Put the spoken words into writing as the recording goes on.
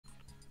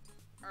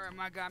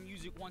Alright, my guy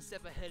Music one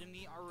step ahead of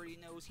me already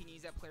knows he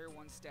needs that player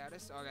 1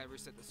 status. Oh, I gotta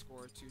reset the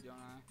score too, don't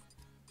I?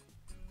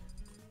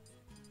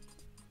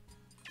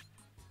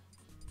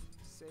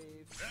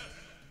 Save.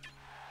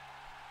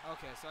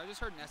 Okay, so I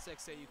just heard Nestec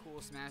say you cool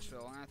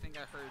Smashville, and I think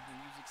I heard the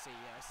Music say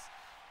yes,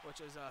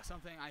 which is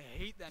something I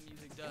hate that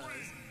Music does.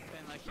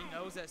 And like he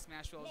knows that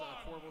Smashville is a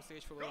horrible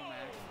stage for Little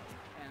Mac,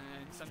 and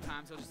then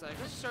sometimes he'll just like,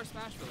 let's just start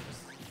Smashville.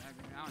 I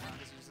don't know, I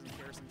guess he just doesn't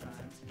care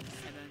sometimes.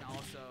 And then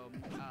also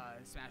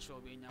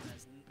Smashville being known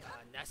as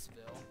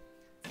Nestville,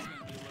 it's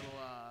gonna be a little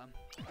I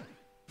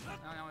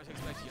don't know what to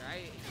expect here.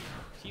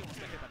 He won't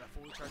get hit by the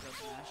fully charged up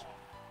Smash.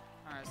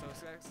 Alright, so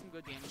it's got some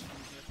good damage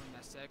coming here from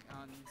Nestec,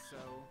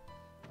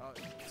 oh,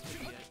 this could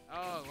be it.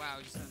 Oh, wow,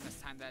 just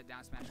mistimed that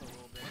down smash a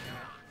little bit.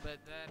 But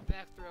that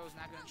back throw is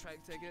not going to try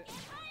to take it.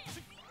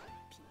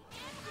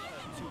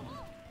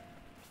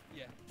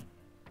 Yeah.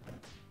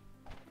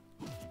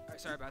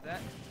 Alright, sorry about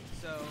that.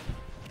 So,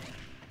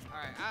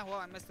 alright, well,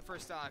 I missed the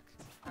first stock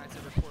to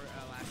report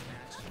last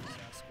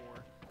match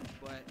score.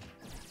 But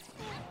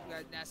we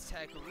got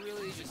Nestec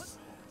really just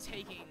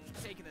taking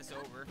this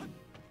over.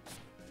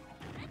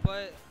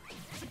 But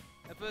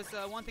if it's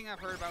one thing I've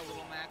heard about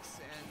Little Macs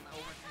and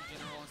over in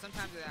general, and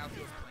sometimes the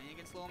outfield's playing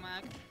against Little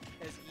Mac,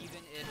 is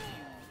even if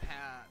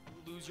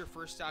you lose your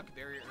first stock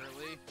very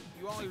early,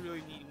 you only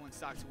really need 1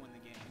 stock to win the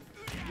game.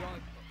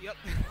 Yep.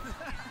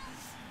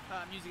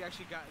 Music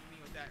actually got me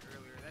with that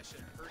earlier. That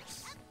shit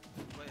hurts.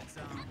 But it's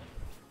the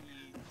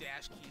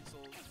dash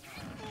canceled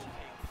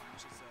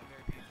punch. It's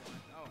very painful.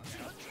 Oh,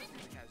 okay.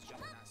 Music has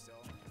jumping now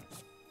still.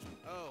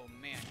 Oh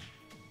man.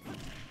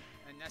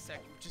 And Nestec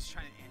just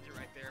trying to end it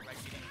right there by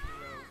getting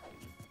through.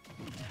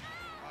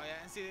 Oh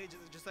yeah, and see,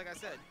 just like I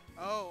said.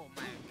 Oh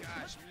my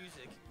gosh,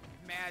 Music,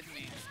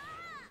 madman.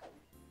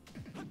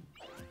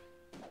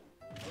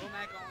 Little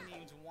Mac only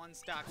needs 1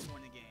 stock to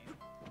win the game.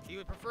 He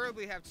would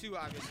preferably have 2,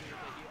 obviously,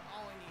 but he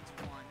only needs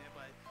 1.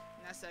 But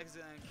Nestec is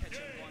gonna catch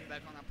him going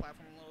back on that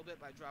platform a little bit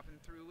by dropping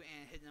through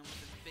and hitting him with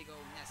this big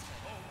old Nestec.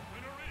 Oh,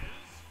 winner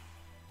is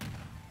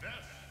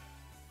Nest.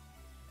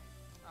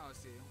 Oh,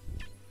 let's see.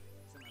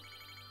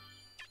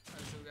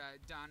 Alright, so we got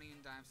Donnie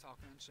and Dimes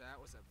talking in chat.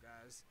 What's up,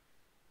 guys?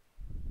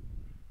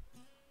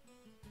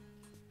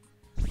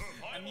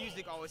 And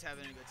Music always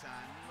having a good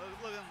time.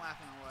 Look at him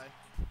laughing away.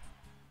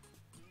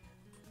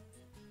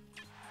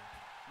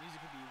 Music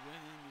could be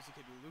winning, Music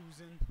could be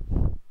losing.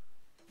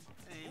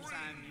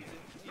 Anytime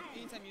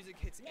Music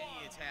hits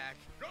any attack,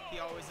 he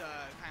always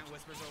kind of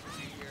whispers over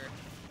his ear.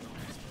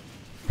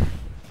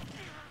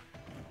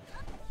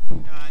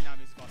 No,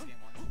 Music lost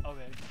game 1.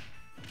 Okay.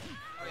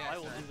 Oh, yeah, I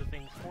will do the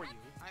thing for you.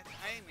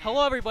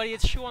 Hello, everybody.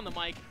 It's Shu on the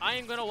mic. I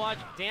am gonna watch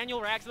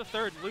Daniel Rags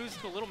III lose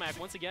to Little Mac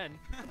once again.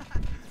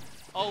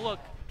 Oh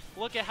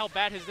look at how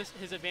bad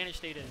his advantage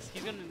state is.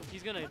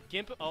 He's gonna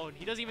gimp. Oh, and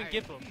he doesn't even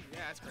gimp him.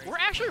 Yeah, that's crazy. We're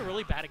actually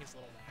really bad against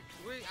Little Mac.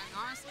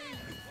 Honestly,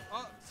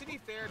 well, to be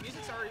fair,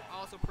 Music's already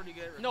also pretty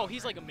good. No,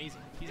 he's like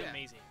amazing. He's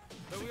amazing.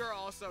 But we are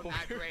also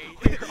not great.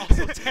 We're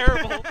also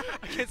terrible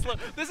against Little.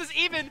 This is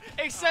even,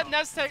 except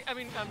Nestec. I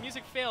mean,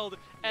 Music failed,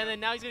 and then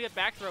now he's gonna get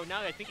back throw.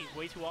 Now I think he's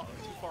way too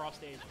far off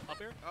stage. Up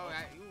air. Oh,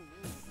 I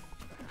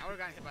would have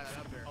gotten hit by that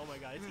up air. Oh my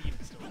God, it's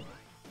even still.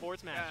 Forward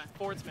smash.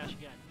 Forward smash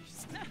again.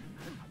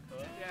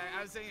 Yeah,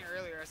 I was saying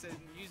earlier. I said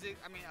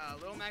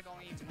Little Mac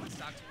only needs 1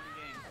 stock to win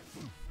the game.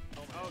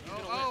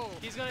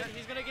 He's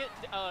gonna get.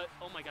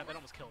 Oh my God, that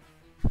almost killed.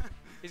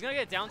 He's gonna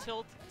get down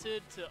tilt to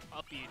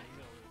up B, and he's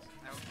gonna lose.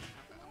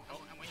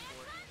 I'm waiting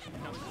for it.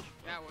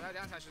 Yeah, well, that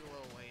down tilt is a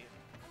little late.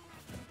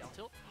 Down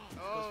tilt.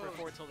 Goes for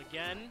forward tilt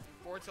again.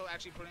 Forward tilt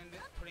actually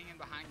putting him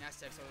behind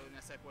Nestec, so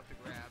Nestec with the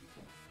grab.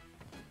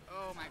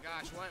 Oh my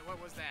gosh, what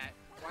was that?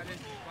 Why did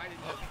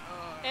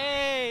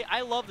Hey,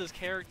 I love this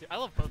character. I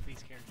love both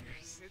these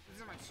characters.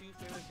 These are my 2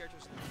 favorite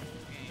characters in the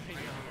whole game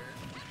right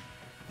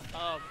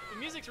here.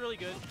 Music's really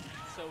good,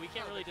 so we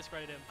can't really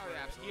discredit him. Oh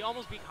yeah, absolutely. He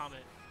almost beat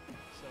Comet,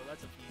 so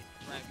that's a feat.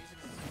 Right,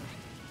 Music's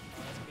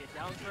that's gonna be a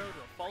down throw to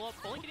a follow up.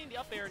 Only getting the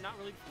up air, not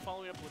really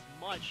following up with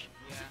much.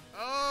 Yeah.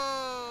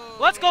 Oh!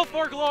 Let's go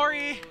for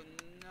glory!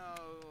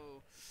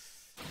 No.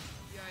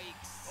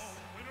 Yikes. Oh,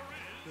 winner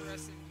is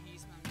Rest in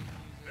peace, my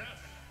Music.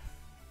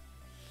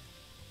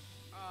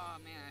 Oh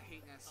man, I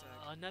hate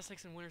Nestec.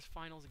 Nestec's in winners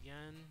finals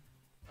again.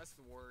 That's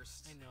the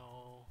worst. I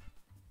know.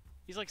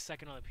 He's like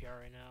 2nd on the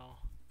PR right now.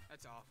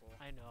 That's awful.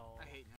 I know. I hate